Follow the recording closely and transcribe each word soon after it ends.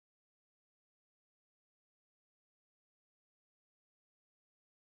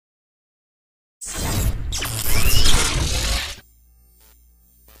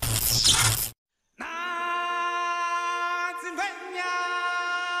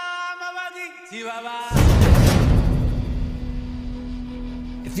If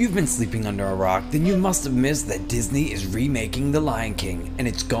you've been sleeping under a rock, then you must have missed that Disney is remaking The Lion King, and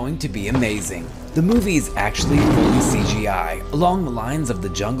it's going to be amazing. The movie is actually fully CGI, along the lines of The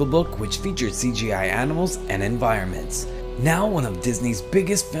Jungle Book, which featured CGI animals and environments. Now one of Disney's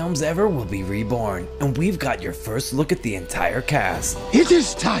biggest films ever will be reborn, and we've got your first look at the entire cast. It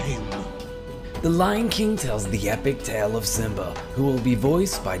is time! The Lion King tells the epic tale of Simba, who will be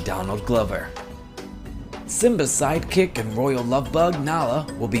voiced by Donald Glover. Simba's sidekick and royal lovebug, Nala,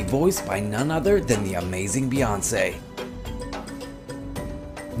 will be voiced by none other than the amazing Beyoncé.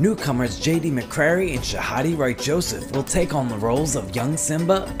 Newcomers J.D. McCrary and Shahadi Wright-Joseph will take on the roles of young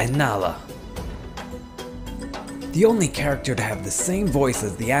Simba and Nala. The only character to have the same voice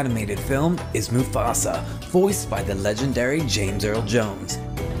as the animated film is Mufasa, voiced by the legendary James Earl Jones.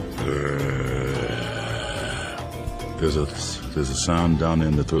 There's a sound down there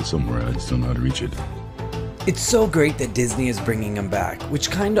in the throat somewhere, I just don't know how to reach it. It's so great that Disney is bringing him back,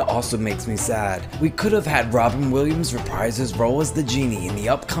 which kinda also makes me sad. We could have had Robin Williams reprise his role as the genie in the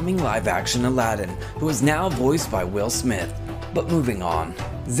upcoming live-action Aladdin, who is now voiced by Will Smith. But moving on.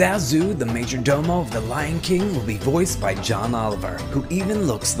 Zazu, the major domo of The Lion King, will be voiced by John Oliver, who even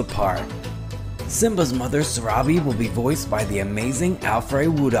looks the part. Simba's mother, Sarabi, will be voiced by the amazing Alfre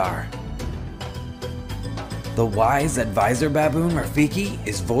Woodard. The wise advisor baboon Rafiki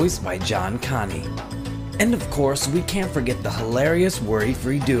is voiced by John Kani. And of course, we can't forget the hilarious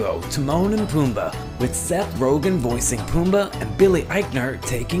worry-free duo, Timon and Pumbaa, with Seth Rogen voicing Pumbaa and Billy Eichner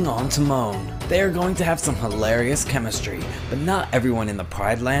taking on Timon. They are going to have some hilarious chemistry, but not everyone in the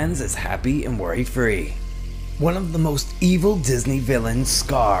Pride Lands is happy and worry-free. One of the most evil Disney villains,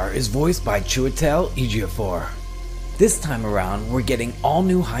 Scar, is voiced by Chiwetel Ejiofor. This time around, we're getting all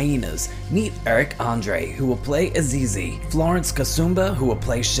new hyenas. Meet Eric Andre, who will play Azizi, Florence Kasumba, who will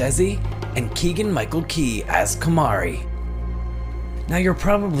play Shezi, and Keegan-Michael Key as Kamari. Now you're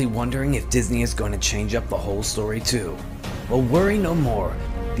probably wondering if Disney is going to change up the whole story too. Well, worry no more.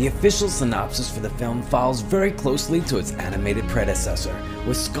 The official synopsis for the film follows very closely to its animated predecessor,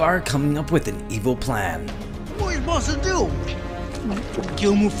 with Scar coming up with an evil plan. What are you supposed to do?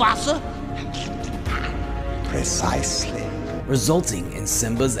 Kill Mufasa? Precisely. Resulting in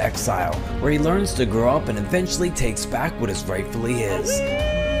Simba's exile, where he learns to grow up and eventually takes back what is rightfully his.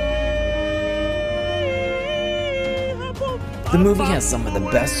 The movie has some of the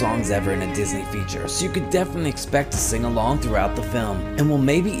best songs ever in a Disney feature, so you could definitely expect to sing along throughout the film, and will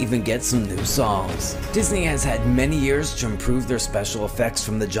maybe even get some new songs. Disney has had many years to improve their special effects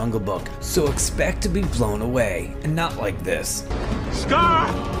from The Jungle Book, so expect to be blown away, and not like this. Scar!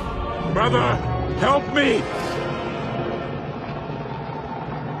 Brother, help me!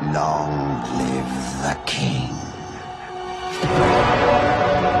 Long live the king.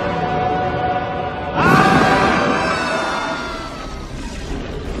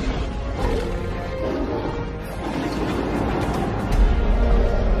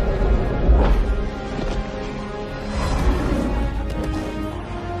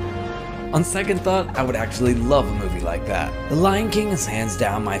 On second thought, I would actually love a movie like that. The Lion King is hands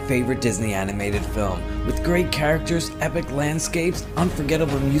down my favorite Disney animated film, with great characters, epic landscapes,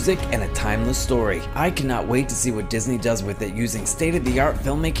 unforgettable music, and a timeless story. I cannot wait to see what Disney does with it, using state-of-the-art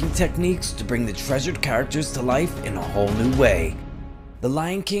filmmaking techniques to bring the treasured characters to life in a whole new way. The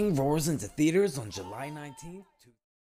Lion King roars into theaters on July 19th.